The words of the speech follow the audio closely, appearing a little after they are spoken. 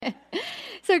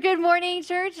So good morning,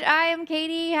 church. I am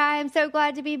Katie. I am so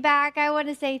glad to be back. I want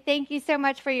to say thank you so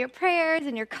much for your prayers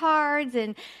and your cards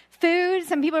and food.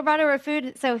 Some people brought over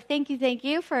food, so thank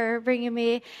you for bringing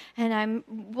me. And I'm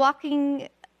walking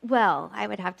well, I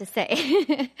would have to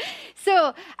say.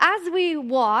 So as we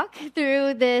walk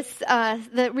through this,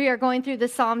 that we are going through the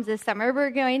Psalms this summer, we're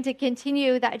going to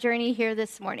continue that journey here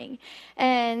this morning.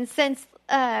 And since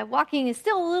walking is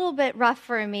still a little bit rough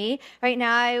for me right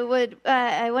now,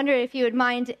 I wonder if you would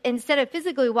mind, instead of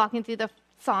physically walking through the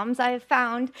Psalms, I have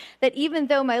found that even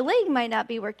though my leg might not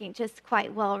be working just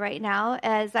quite well right now,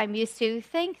 as I'm used to,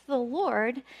 thank the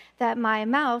Lord that my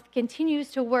mouth continues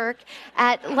to work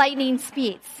at lightning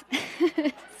speeds.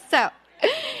 So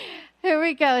here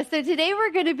we go. So today we're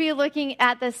going to be looking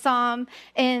at the Psalm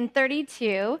in Psalm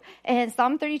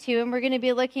 32, and we're going to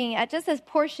be looking at just a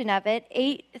portion of it,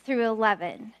 8 through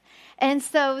 11. And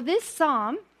so this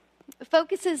Psalm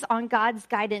focuses on God's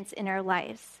guidance in our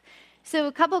lives. So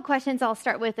a couple of questions I'll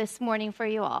start with this morning for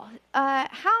you all.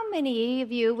 How many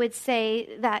of you would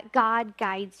say that God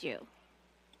guides you?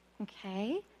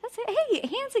 Okay. Hey,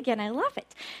 hands again. I love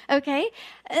it. Okay.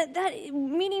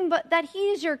 That he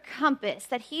is your compass,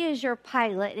 that he is your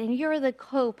pilot, and you're the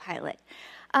co-pilot.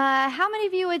 How many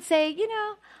of you would say,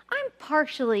 I'm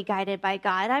partially guided by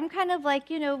God. I'm kind of like,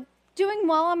 doing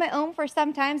well on my own for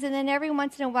sometimes, and then every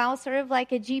once in a while, sort of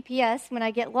like a GPS, when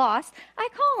I get lost, I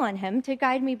call on him to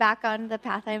guide me back on the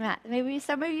path I'm at. Maybe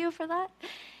some of you for that.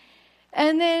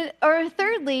 And then, or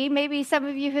thirdly, maybe some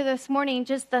of you who this morning,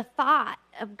 just the thought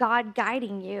of God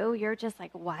guiding you, you're just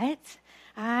like, what?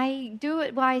 I do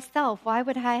it myself. Why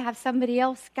would I have somebody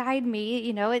else guide me?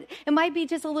 It might be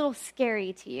just a little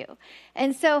scary to you.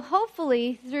 And so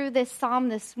hopefully through this psalm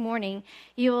this morning,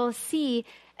 you will see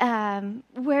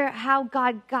how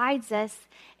God guides us.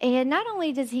 And not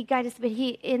only does he guide us, but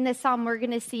in this psalm, we're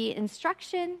going to see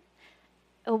instruction,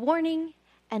 a warning,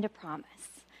 and a promise.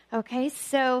 Okay,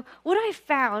 so what I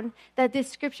found that this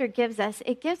scripture gives us,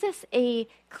 it gives us a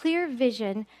clear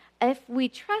vision. If we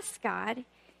trust God,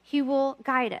 he will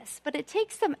guide us. But it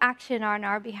takes some action on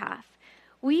our behalf.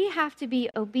 We have to be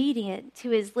obedient to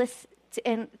his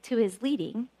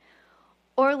leading.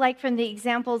 Or like from the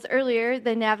examples earlier,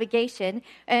 the navigation,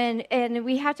 and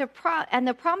we have to, and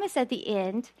the promise at the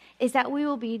end is that we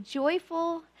will be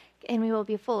joyful, and we will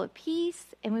be full of peace,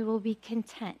 and we will be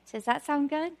content. Does that sound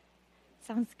good?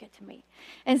 Sounds good to me.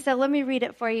 And so let me read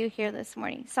it for you here this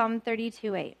morning. Psalm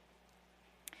 32:8.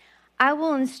 I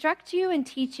will instruct you and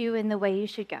teach you in the way you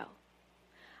should go.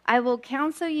 I will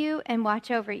counsel you and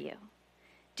watch over you.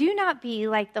 Do not be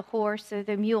like the horse or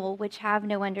the mule, which have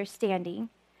no understanding,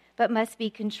 but must be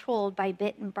controlled by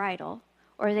bit and bridle,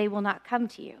 or they will not come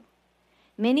to you.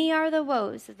 Many are the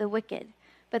woes of the wicked,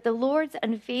 but the Lord's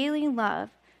unfailing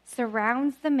love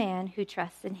surrounds the man who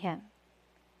trusts in him.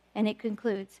 And it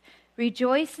concludes,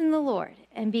 rejoice in the Lord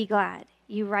and be glad,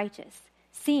 you righteous.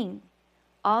 Sing,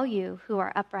 all you who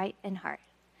are upright in heart.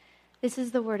 This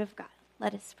is the word of God.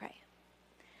 Let us pray.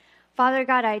 Father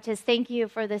God, I just thank you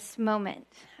for this moment.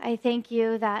 I thank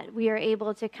you that we are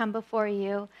able to come before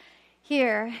you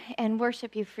here and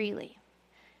worship you freely.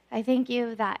 I thank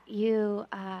you that you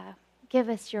give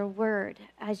us your word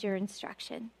as your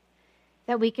instruction,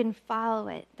 that we can follow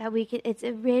it, that it's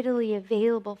readily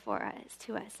available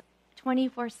to us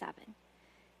 24/7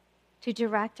 to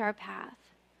direct our path.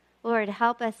 Lord,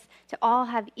 help us to all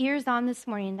have ears on this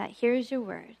morning that hears your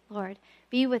word. Lord,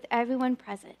 be with everyone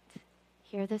present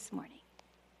here this morning.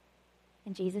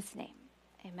 In Jesus' name,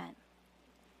 amen.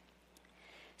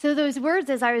 So those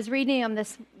words, as I was reading them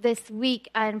this week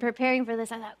and preparing for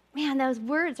this, I thought, man, those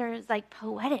words are like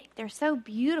poetic. They're so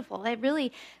beautiful.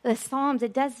 The Psalms,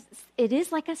 it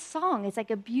is like a song. It's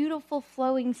like a beautiful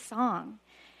flowing song.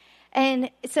 And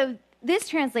so this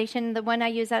translation, the one I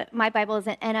use at my Bible, is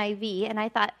an NIV, and I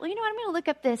thought, well, I'm going to look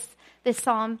up this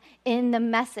psalm in the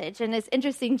Message. And it's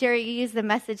interesting, Jerry, you used the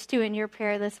Message too in your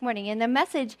prayer this morning. And the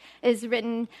Message is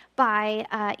written by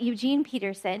Eugene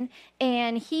Peterson,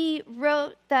 and he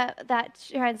wrote that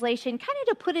translation kind of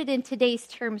to put it in today's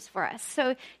terms for us. So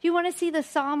if you want to see the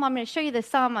psalm, I'm going to show you the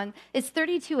psalm. It's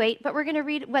 32:8, but we're going to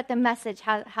read what the Message,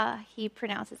 how he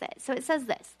pronounces it. So it says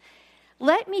this: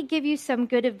 let me give you some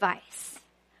good advice.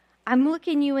 I'm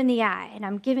looking you in the eye, and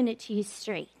I'm giving it to you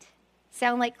straight.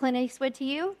 Sound like Clint Eastwood to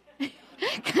you?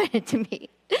 Kind of to me.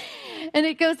 And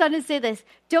it goes on to say this: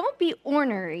 don't be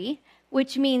ornery,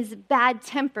 which means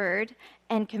bad-tempered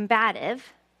and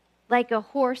combative, like a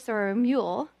horse or a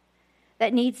mule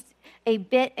that needs a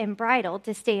bit and bridle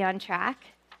to stay on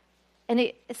track. And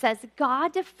it says,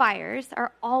 God-defiers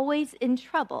are always in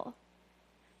trouble,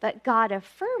 but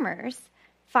God-affirmers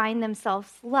find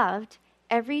themselves loved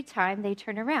every time they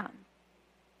turn around.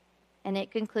 And it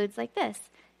concludes like this: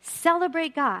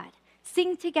 celebrate God.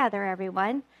 Sing together,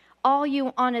 everyone. All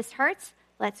you honest hearts,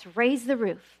 let's raise the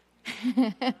roof.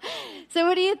 So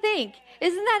what do you think?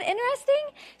 Isn't that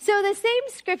interesting? So the same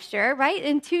scripture, right,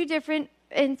 in two different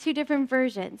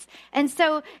versions. And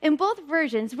so in both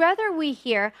versions, whether we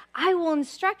hear, I will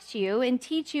instruct you and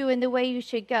teach you in the way you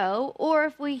should go, or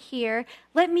if we hear,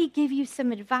 let me give you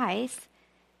some advice,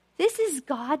 this is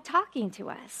God talking to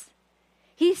us.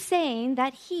 He's saying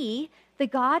that he, the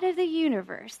God of the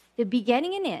universe, the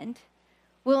beginning and end,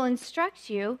 will instruct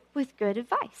you with good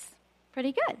advice.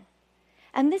 Pretty good.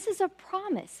 And this is a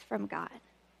promise from God.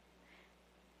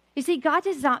 You see, God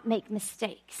does not make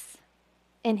mistakes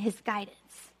in his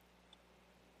guidance.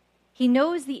 He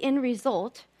knows the end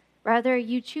result, whether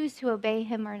you choose to obey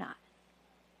him or not.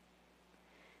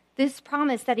 This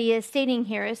promise that he is stating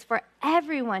here is for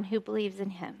everyone who believes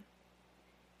in him.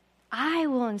 I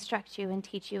will instruct you and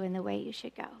teach you in the way you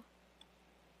should go.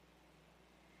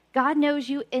 God knows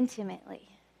you intimately.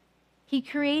 He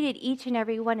created each and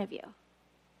every one of you.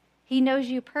 He knows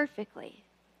you perfectly.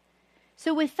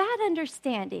 So with that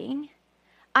understanding,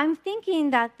 I'm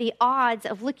thinking that the odds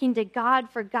of looking to God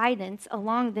for guidance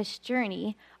along this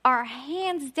journey are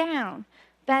hands down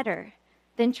better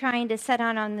than trying to set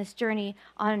out on this journey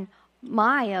on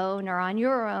my own or on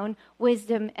your own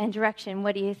wisdom and direction.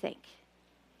 What do you think?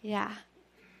 Yeah.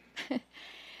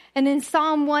 And in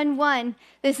Psalm 1:1,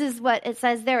 this is what it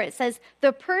says there. It says,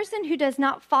 the person who does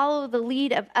not follow the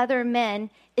lead of other men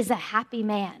is a happy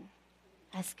man.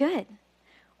 That's good.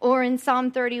 Or in Psalm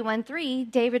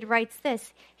 31:3, David writes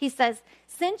this. He says,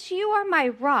 since you are my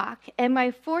rock and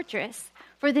my fortress,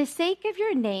 for the sake of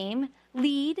your name,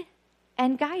 lead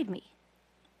and guide me.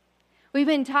 We've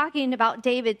been talking about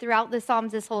David throughout the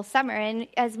Psalms this whole summer, and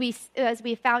as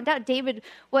we found out, David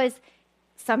was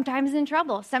sometimes in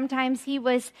trouble. Sometimes he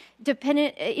was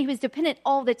dependent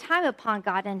all the time upon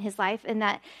God in his life, and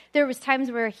that there was times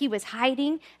where he was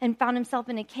hiding and found himself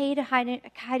in a cave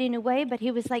hiding away, but he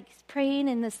was like praying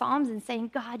in the Psalms and saying,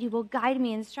 God, you will guide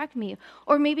me, instruct me.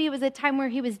 Or maybe it was a time where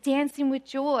he was dancing with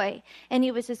joy and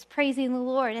he was just praising the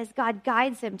Lord as God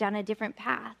guides him down a different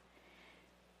path.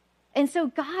 And so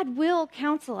God will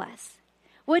counsel us.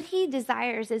 What he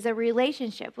desires is a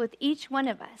relationship with each one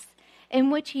of us in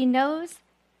which he knows.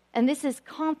 And this is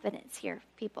confidence here,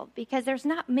 people, because there's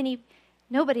nobody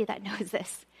that knows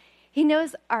this. He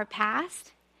knows our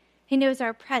past, he knows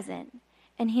our present,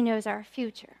 and he knows our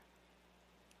future.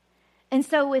 And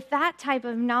so with that type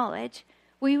of knowledge,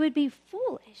 we would be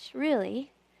foolish,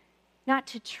 really, not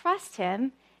to trust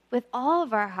him with all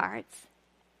of our hearts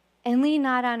and lean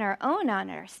not on our own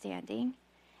understanding,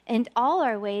 and all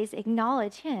our ways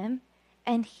acknowledge him,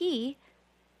 and he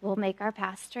will make our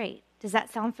path straight. Does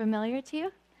that sound familiar to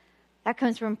you? That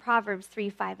comes from Proverbs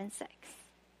 3:5 and 6.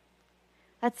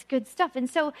 That's good stuff. And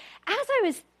so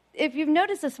if you've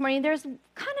noticed this morning, there's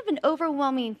kind of an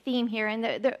overwhelming theme here. And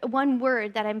the one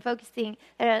word that I'm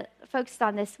focused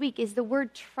on this week is the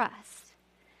word trust.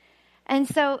 And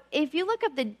so if you look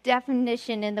up the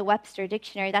definition in the Webster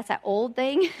Dictionary, that's that old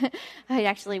thing. I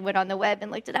actually went on the web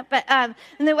and looked it up. But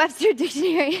in the Webster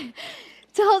Dictionary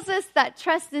tells us that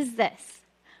trust is this: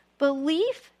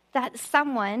 belief that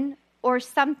someone or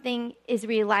something is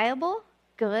reliable,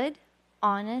 good,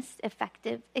 honest,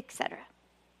 effective, etc.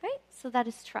 Right? So that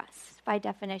is trust by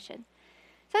definition.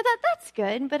 So I thought that's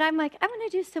good, but I'm going to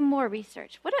do some more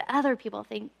research. What do other people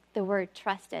think the word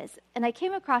trust is? And I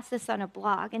came across this on a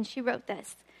blog, and she wrote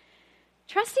this: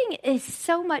 trusting is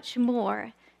so much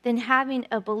more than having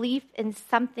a belief in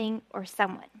something or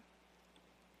someone.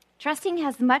 Trusting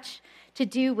has much to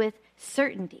do with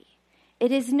certainty.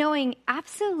 It is knowing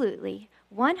absolutely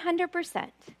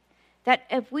 100% that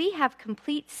if we have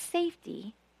complete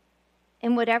safety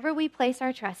in whatever we place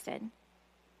our trust in,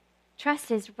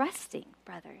 trust is resting,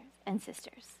 brothers and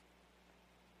sisters.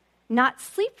 Not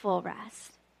sleepful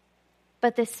rest,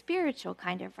 but the spiritual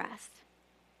kind of rest,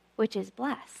 which is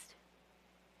blessed.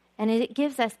 And it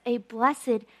gives us a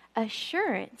blessed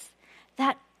assurance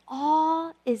that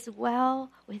all is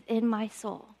well within my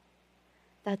soul,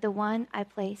 that the one I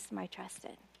place my trust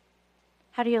in.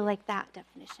 How do you like that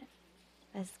definition?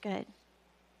 That's good.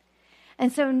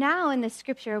 And so now in the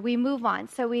scripture, we move on.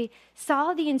 So we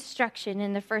saw the instruction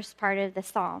in the first part of the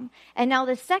psalm. And now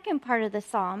the second part of the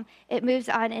psalm, it moves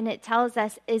on and it tells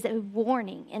us is a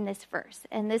warning in this verse.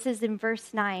 And this is in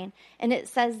verse 9. And it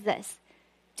says this: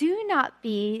 do not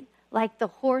be like the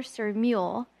horse or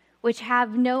mule, which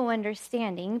have no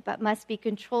understanding, but must be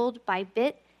controlled by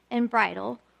bit and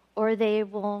bridle, or they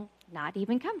will not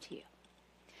even come to you.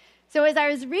 So as I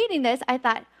was reading this, I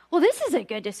thought, Well, this is a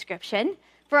good description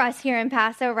for us here in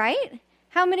Paso, right?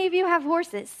 How many of you have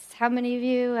horses? How many of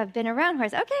you have been around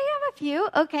horses? Okay, you have a few.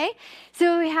 Okay.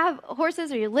 So we have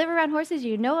horses, or you live around horses,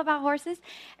 you know about horses.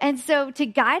 And so to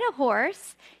guide a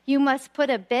horse, you must put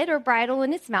a bit or bridle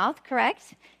in its mouth,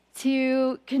 correct?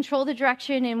 To control the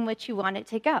direction in which you want it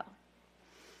to go.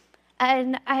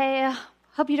 And I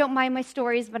hope you don't mind my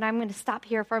stories, but I'm going to stop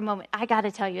here for a moment. I got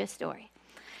to tell you a story.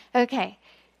 Okay.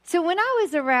 So when I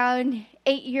was around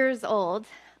 8 years old,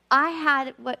 I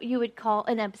had what you would call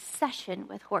an obsession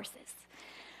with horses.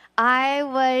 I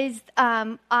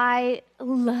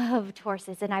loved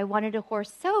horses, and I wanted a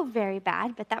horse so very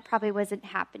bad, but that probably wasn't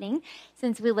happening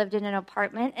since we lived in an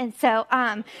apartment. And so,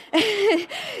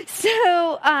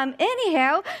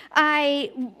 anyhow,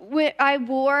 I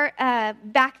wore,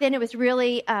 back then it was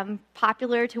really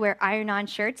popular to wear iron-on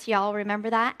shirts. Y'all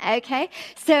remember that? Okay.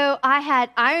 So I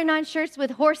had iron-on shirts with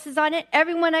horses on it.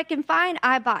 Every one I can find,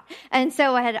 I bought. And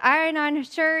so I had iron-on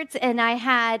shirts, and I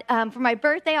had, for my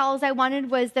birthday, all I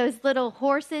wanted was those little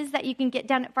horses that you can get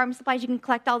down at Farm Supplies. You can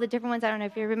collect all the different ones. I don't know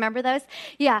if you remember those.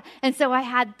 Yeah. And so I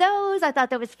had those. I thought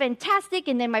that was fantastic.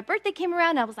 And then my birthday came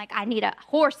around. And I was like, I need a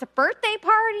horse birthday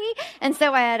party. And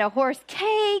so I had a horse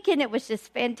cake, and it was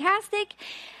just fantastic.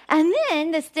 And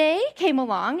then this day came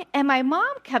along, and my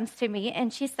mom comes to me,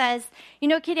 and she says, you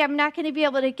know, Katie, I'm not going to be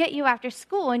able to get you after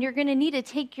school, and you're going to need to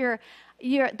take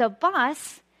the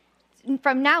bus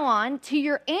from now on to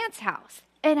your aunt's house.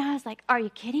 And I was like, are you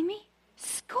kidding me?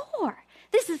 Score.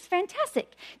 This is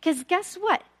fantastic. Because guess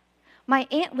what? My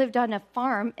aunt lived on a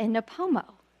farm in Napomo.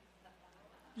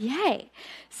 Yay.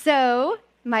 So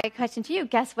my question to you,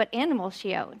 guess what animal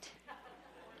she owned?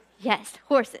 Yes,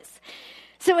 horses.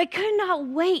 So I could not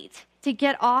wait to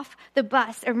get off the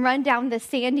bus and run down the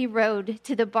sandy road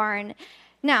to the barn.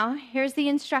 Now, here's the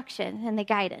instruction and the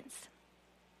guidance.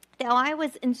 Now, I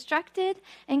was instructed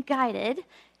and guided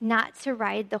not to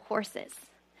ride the horses.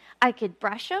 I could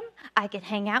brush them. I could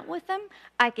hang out with them.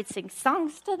 I could sing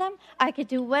songs to them. I could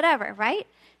do whatever, right?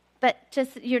 But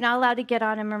just, you're not allowed to get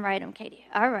on them and ride them, Katie.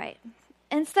 All right.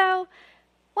 And so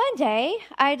one day,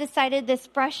 I decided this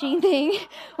brushing thing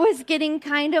was getting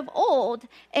kind of old.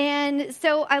 And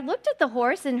so I looked at the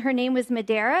horse, and her name was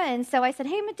Madeira. And so I said,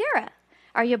 hey, Madeira,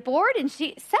 are you bored? And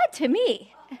she said to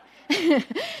me,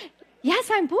 yes,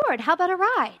 I'm bored. How about a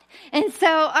ride? And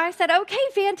so I said, okay,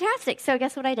 fantastic. So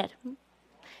guess what I did?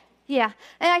 Yeah.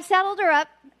 And I saddled her up,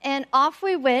 and off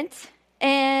we went,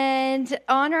 and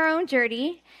on our own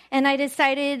journey. And I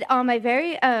decided on my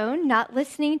very own, not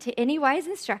listening to any wise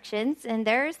instructions, and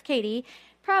there's Katie,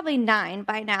 probably 9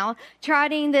 by now,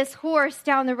 trotting this horse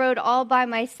down the road all by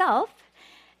myself.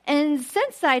 And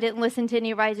since I didn't listen to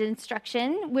any wise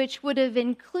instruction, which would have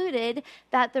included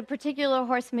that the particular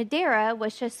horse Madeira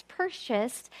was just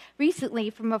purchased recently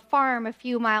from a farm a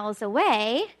few miles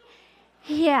away,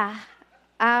 yeah,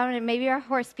 I don't know, maybe our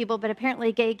horse people, but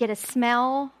apparently they get a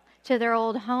smell to their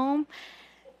old home.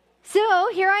 So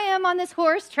here I am on this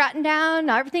horse, trotting down,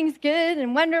 everything's good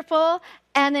and wonderful,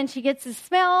 and then she gets a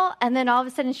smell, and then all of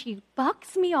a sudden she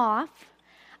bucks me off.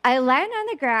 I land on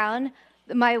the ground,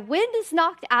 my wind is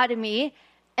knocked out of me,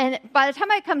 and by the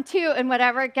time I come to and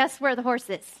whatever, guess where the horse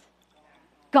is?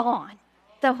 Gone.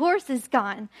 The horse is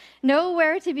gone.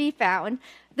 Nowhere to be found.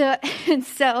 And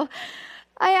so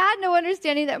I had no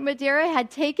understanding that Madeira had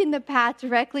taken the path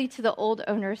directly to the old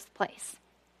owner's place.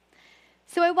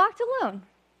 So I walked alone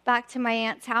back to my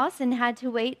aunt's house and had to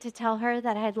wait to tell her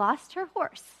that I had lost her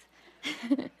horse.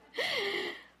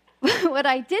 What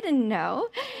I didn't know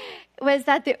was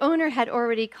that the owner had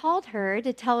already called her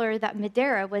to tell her that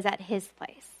Madeira was at his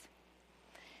place.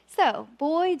 So,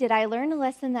 boy, did I learn a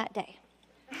lesson that day.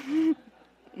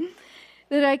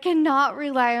 That I cannot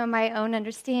rely on my own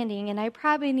understanding, and I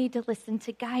probably need to listen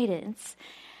to guidance.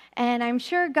 And I'm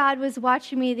sure God was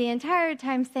watching me the entire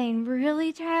time saying,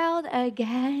 really, child,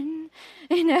 again?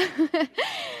 You know?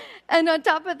 And on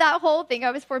top of that whole thing,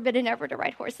 I was forbidden ever to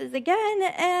ride horses again.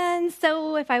 And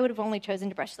so if I would have only chosen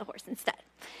to brush the horse instead.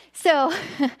 So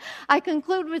I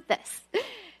conclude with this.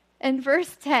 In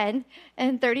verse 10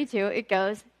 and 32, it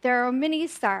goes, there are many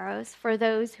sorrows for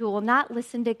those who will not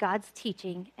listen to God's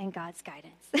teaching and God's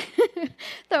guidance.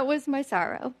 That was my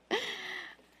sorrow.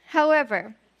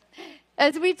 However,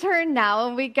 as we turn now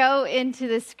and we go into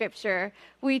the scripture,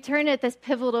 we turn at this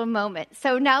pivotal moment.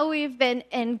 So now we've been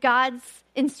in God's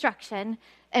instruction,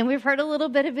 and we've heard a little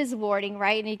bit of his warning,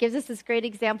 right? And he gives us this great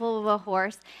example of a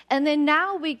horse. And then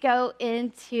now we go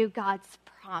into God's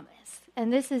promise.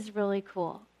 And this is really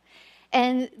cool.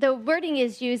 And the wording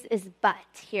is used as but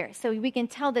here. So we can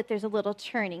tell that there's a little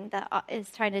churning that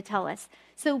is trying to tell us.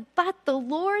 So, but the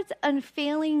Lord's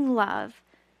unfailing love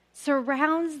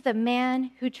surrounds the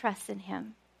man who trusts in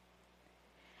him.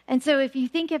 And so if you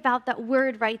think about that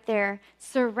word right there,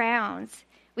 surrounds,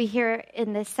 we hear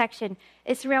in this section,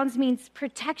 it surrounds means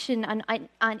protection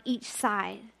on each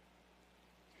side.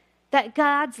 That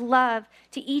God's love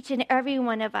to each and every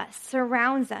one of us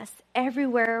surrounds us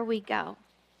everywhere we go.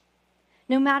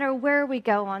 No matter where we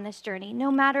go on this journey,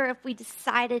 no matter if we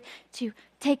decided to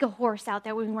take a horse out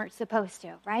that we weren't supposed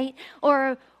to, right?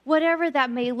 Or whatever that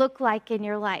may look like in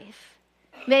your life.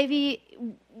 Maybe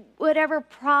whatever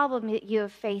problem that you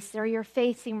have faced or you're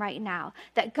facing right now,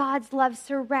 that God's love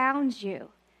surrounds you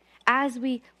as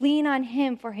we lean on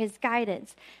him for his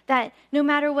guidance. That no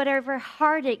matter whatever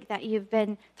heartache that you've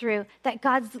been through, that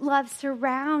God's love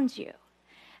surrounds you.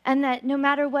 And that no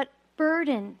matter what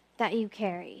burden that you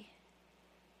carry,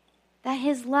 that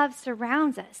his love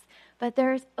surrounds us. But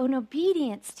there's an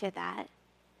obedience to that.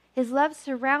 His love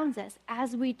surrounds us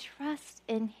as we trust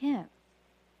in him.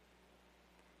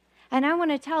 And I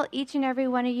want to tell each and every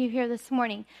one of you here this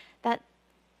morning that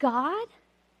God,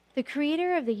 the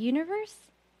creator of the universe,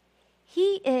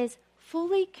 he is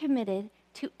fully committed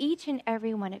to each and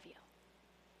every one of you.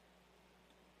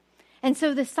 And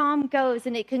so the psalm goes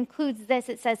and it concludes this.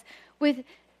 It says,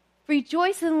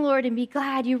 rejoice in the Lord and be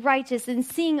glad, you righteous, and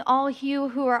sing all you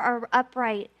who are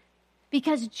upright.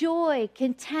 Because joy,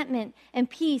 contentment, and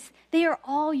peace, they are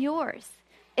all yours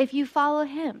if you follow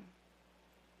him.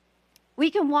 We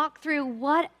can walk through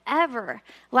whatever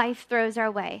life throws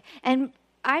our way. And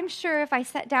I'm sure if I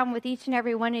sat down with each and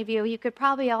every one of you, you could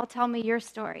probably all tell me your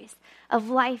stories of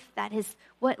life that is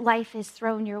what life has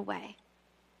thrown your way.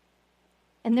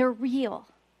 And they're real.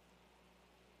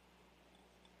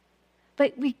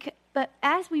 But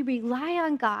as we rely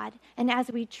on God and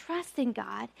as we trust in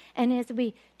God and as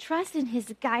we trust in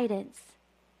his guidance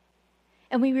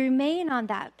and we remain on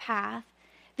that path,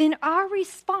 then our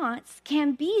response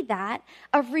can be that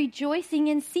of rejoicing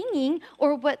and singing,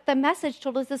 or what the message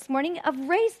told us this morning, of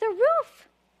raise the roof.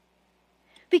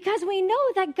 Because we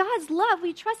know that God's love,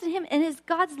 we trust in him, and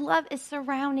God's love is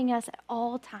surrounding us at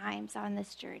all times on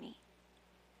this journey.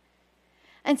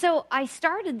 And so I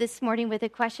started this morning with a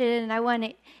question, and I want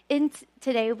to end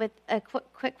today with a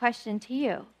quick question to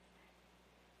you.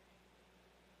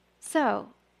 So,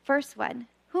 first one,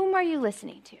 whom are you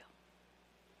listening to?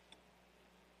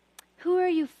 Who are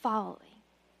you following?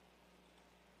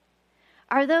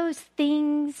 Are those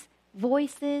things,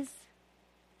 voices,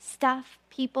 stuff,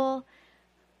 people,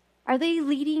 are they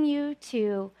leading you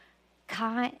to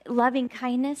loving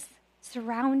kindness,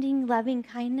 surrounding loving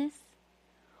kindness?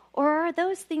 Or are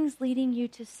those things leading you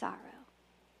to sorrow?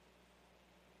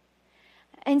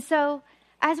 And so,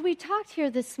 as we talked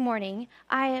here this morning,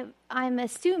 I'm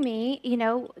assuming,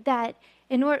 that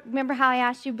remember how I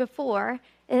asked you before,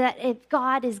 that if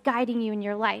God is guiding you in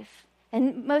your life,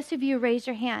 and most of you raised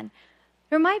your hand,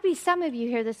 there might be some of you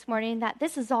here this morning that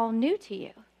this is all new to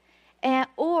you.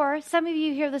 Or some of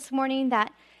you here this morning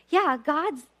that,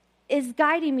 God is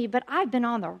guiding me, but I've been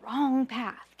on the wrong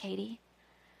path, Katie.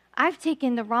 I've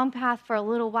taken the wrong path for a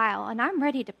little while, and I'm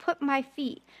ready to put my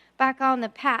feet back on the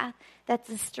path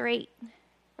that's straight,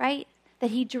 right?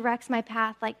 That he directs my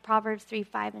path like Proverbs 3,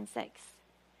 5, and 6.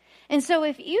 And so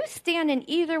if you stand in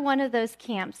either one of those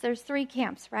camps, there's 3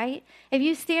 camps, right? If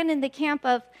you stand in the camp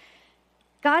of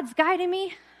God's guiding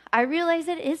me, I realize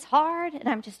it is hard, and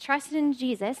I'm just trusting in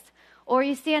Jesus. Or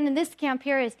you stand in this camp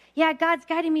here is, God's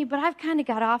guiding me, but I've kind of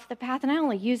got off the path, and I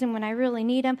only use him when I really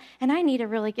need him, and I need to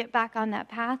really get back on that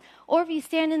path. Or if you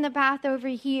stand in the path over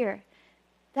here,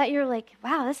 that you're like,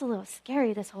 wow, this is a little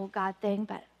scary, this whole God thing,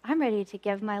 but I'm ready to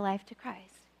give my life to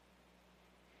Christ.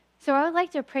 So I would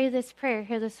like to pray this prayer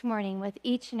here this morning with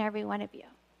each and every one of you,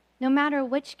 no matter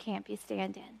which camp you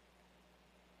stand in.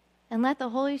 And let the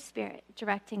Holy Spirit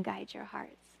direct and guide your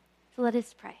hearts. So let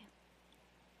us pray.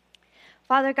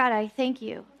 Father God, I thank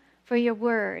you for your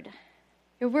word.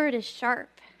 Your word is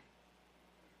sharp.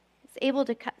 It's able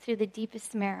to cut through the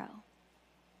deepest marrow.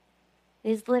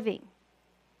 It is living.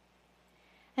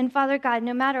 And Father God,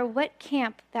 no matter what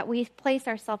camp that we place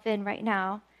ourselves in right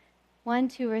now, 1,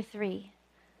 2, or 3,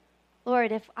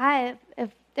 Lord, if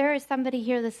there is somebody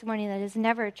here this morning that has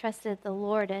never trusted the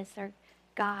Lord as their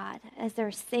God, as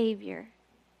their Savior,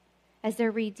 as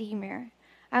their Redeemer,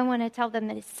 I want to tell them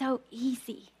that it's so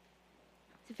easy.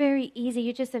 It's very easy.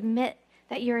 You just admit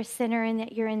that you're a sinner and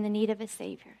that you're in the need of a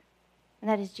Savior, and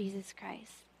that is Jesus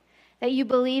Christ. That you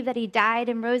believe that he died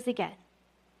and rose again,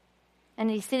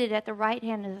 and he's seated at the right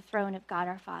hand of the throne of God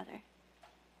our Father.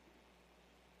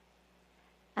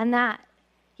 And that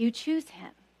you choose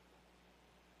him.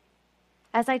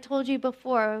 As I told you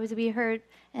before, as we heard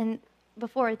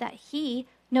before, that he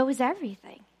knows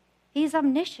everything. He's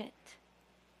omniscient.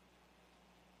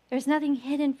 There's nothing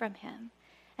hidden from him.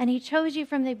 And he chose you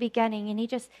from the beginning, and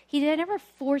he never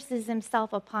forces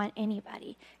himself upon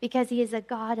anybody because he is a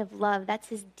God of love. That's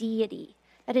his deity.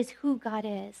 That is who God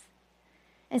is.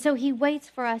 And so he waits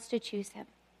for us to choose him.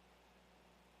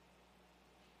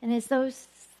 And it's those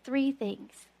three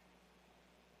things.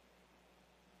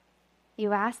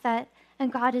 You ask that,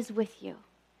 and God is with you.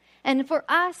 And for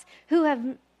us who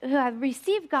have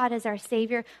received God as our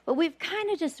Savior, but we've kind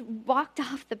of just walked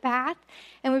off the path,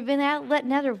 and we've been out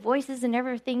letting other voices and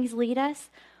other things lead us,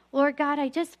 Lord God, I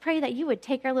just pray that you would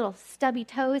take our little stubby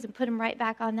toes and put them right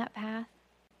back on that path.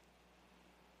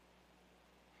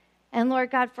 And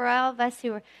Lord God, for all of us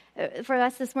for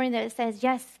us this morning that it says,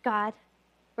 yes, God,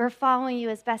 we're following you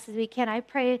as best as we can. I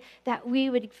pray that we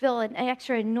would feel an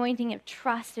extra anointing of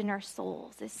trust in our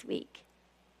souls this week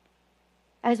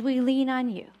as we lean on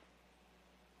you.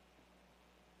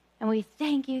 And we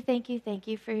thank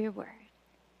you for your word.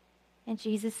 In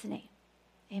Jesus' name,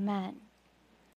 amen.